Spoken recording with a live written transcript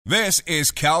This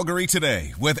is Calgary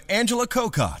Today with Angela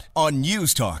Kokott on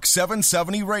News Talk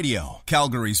 770 Radio,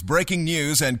 Calgary's breaking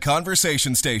news and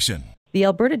conversation station. The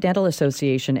Alberta Dental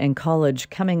Association and College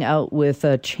coming out with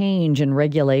a change in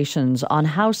regulations on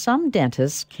how some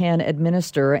dentists can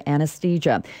administer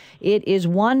anesthesia. It is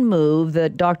one move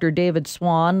that Dr. David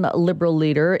Swann, Liberal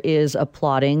Leader, is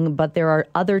applauding, but there are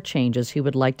other changes he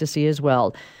would like to see as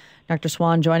well. Dr.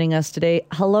 Swann joining us today.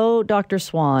 Hello, Dr.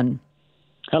 Swann.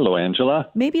 Hello, Angela.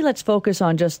 Maybe let's focus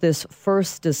on just this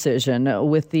first decision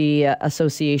with the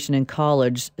association and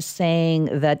college saying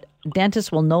that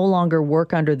dentists will no longer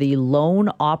work under the lone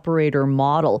operator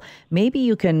model. Maybe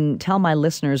you can tell my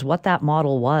listeners what that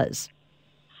model was.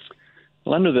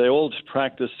 Well, under the old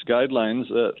practice guidelines,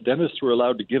 dentists were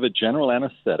allowed to give a general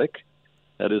anesthetic,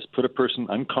 that is, put a person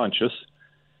unconscious,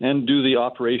 and do the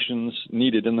operations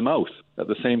needed in the mouth at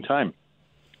the same time,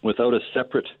 without a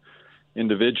separate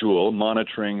individual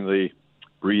monitoring the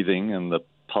breathing and the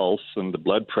pulse and the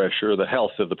blood pressure, the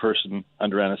health of the person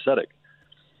under anesthetic.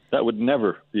 That would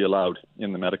never be allowed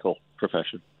in the medical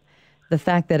profession. The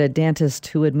fact that a dentist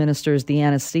who administers the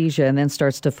anesthesia and then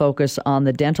starts to focus on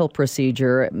the dental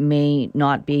procedure may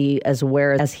not be as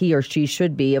aware as he or she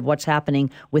should be of what's happening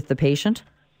with the patient?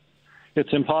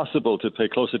 It's impossible to pay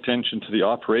close attention to the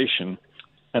operation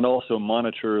and also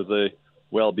monitor the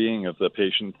well-being of the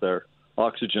patient, their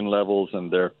oxygen levels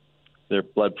and their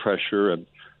blood pressure and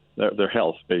their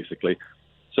health, basically.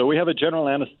 So we have a general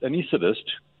anesthetist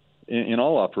in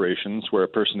all operations where a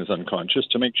person is unconscious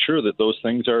to make sure that those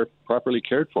things are properly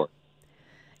cared for.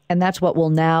 And that's what will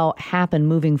now happen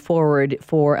moving forward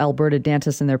for Alberta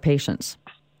dentists and their patients.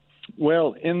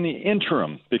 Well, in the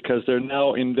interim, because they're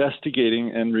now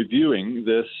investigating and reviewing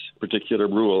this particular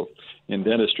rule in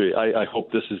dentistry, I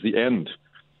hope this is the end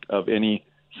of any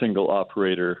single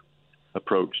operator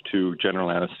approach to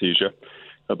general anesthesia.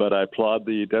 But I applaud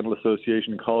the Dental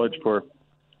Association College for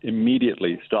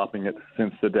immediately stopping it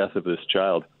since the death of this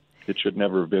child. It should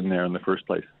never have been there in the first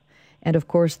place. And of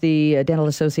course, the Dental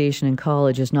Association and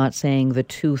College is not saying the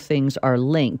two things are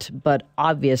linked, but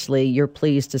obviously you're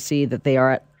pleased to see that they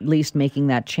are at least making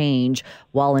that change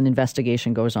while an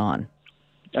investigation goes on.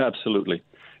 Absolutely.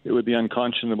 It would be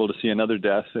unconscionable to see another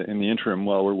death in the interim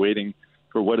while we're waiting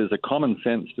for what is a common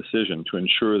sense decision to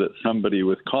ensure that somebody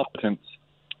with competence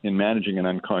in managing an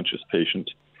unconscious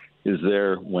patient is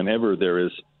there whenever there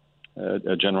is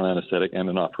a general anesthetic and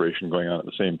an operation going on at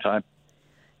the same time.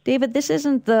 David, this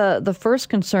isn't the first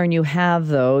concern you have,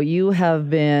 though. You have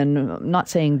been, I'm not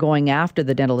saying going after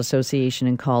the Dental Association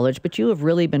and College, but you have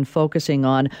really been focusing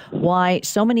on why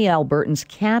so many Albertans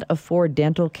can't afford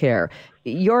dental care.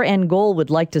 Your end goal would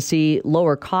like to see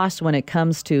lower costs when it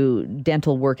comes to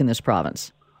dental work in this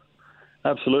province.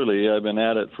 Absolutely. I've been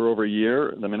at it for over a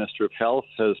year. The Minister of Health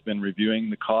has been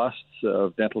reviewing the costs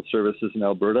of dental services in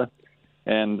Alberta,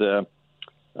 and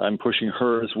I'm pushing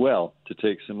her as well to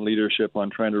take some leadership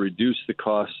on trying to reduce the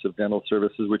costs of dental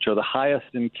services, which are the highest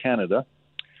in Canada,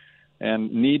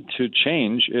 and need to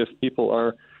change if people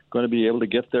are going to be able to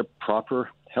get their proper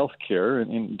health care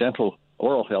in dental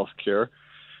oral health care.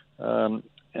 And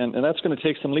that's going to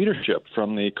take some leadership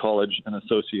from the college and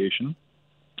association,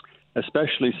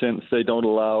 especially since they don't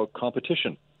allow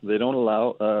competition. They don't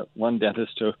allow one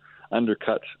dentist to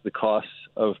undercut the costs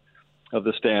of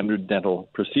the standard dental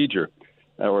procedure,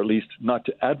 or at least not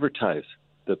to advertise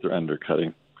that they're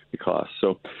undercutting the costs.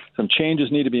 So some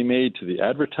changes need to be made to the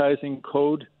advertising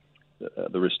code,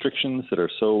 the restrictions that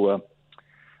are so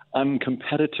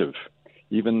uncompetitive.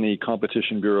 Even the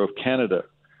Competition Bureau of Canada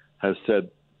has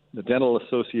said the Dental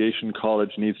Association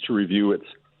College needs to review its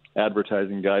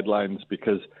advertising guidelines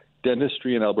because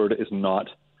dentistry in Alberta is not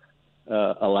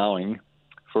allowing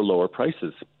for lower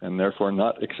prices and therefore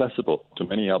not accessible to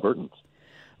many Albertans.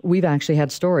 We've actually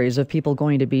had stories of people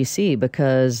going to BC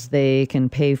because they can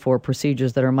pay for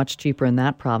procedures that are much cheaper in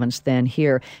that province than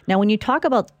here. Now, when you talk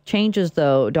about changes,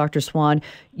 though, Dr. Swann,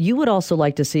 you would also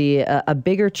like to see a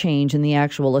bigger change in the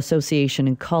actual association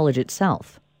and college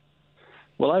itself.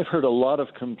 Well, I've heard a lot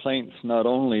of complaints not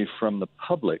only from the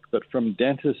public, but from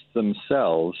dentists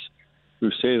themselves who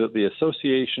say that the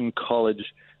association college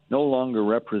no longer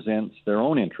represents their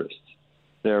own interests.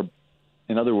 They're,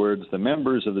 in other words, the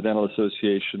members of the Dental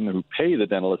Association who pay the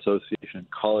Dental Association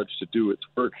college to do its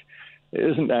work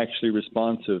isn't actually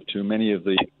responsive to many of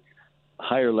the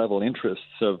higher level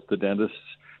interests of the dentists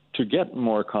to get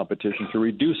more competition, to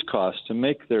reduce costs, to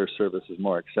make their services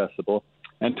more accessible,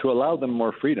 and to allow them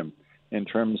more freedom in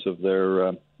terms of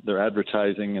their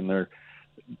advertising and their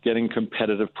getting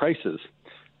competitive prices.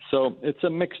 So it's a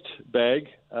mixed bag.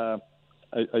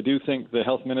 I do think the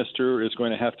health minister is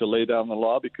going to have to lay down the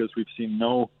law because we've seen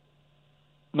no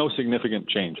no significant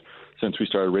change since we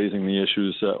started raising the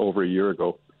issues over a year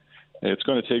ago. It's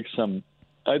going to take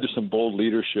either some bold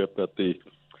leadership at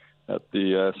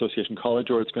the Association College,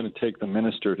 or it's going to take the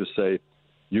minister to say,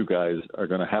 you guys are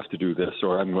going to have to do this,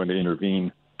 or I'm going to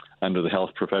intervene under the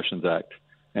Health Professions Act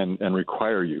and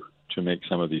require you to make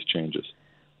some of these changes.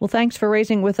 Well, thanks for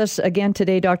raising with us again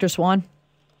today, Dr. Swann.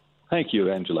 Thank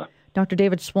you, Angela. Dr.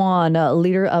 David Swann,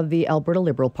 leader of the Alberta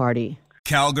Liberal Party.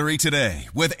 Calgary Today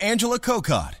with Angela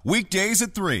Kokott. Weekdays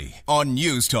at 3 on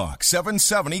News Talk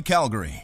 770 Calgary.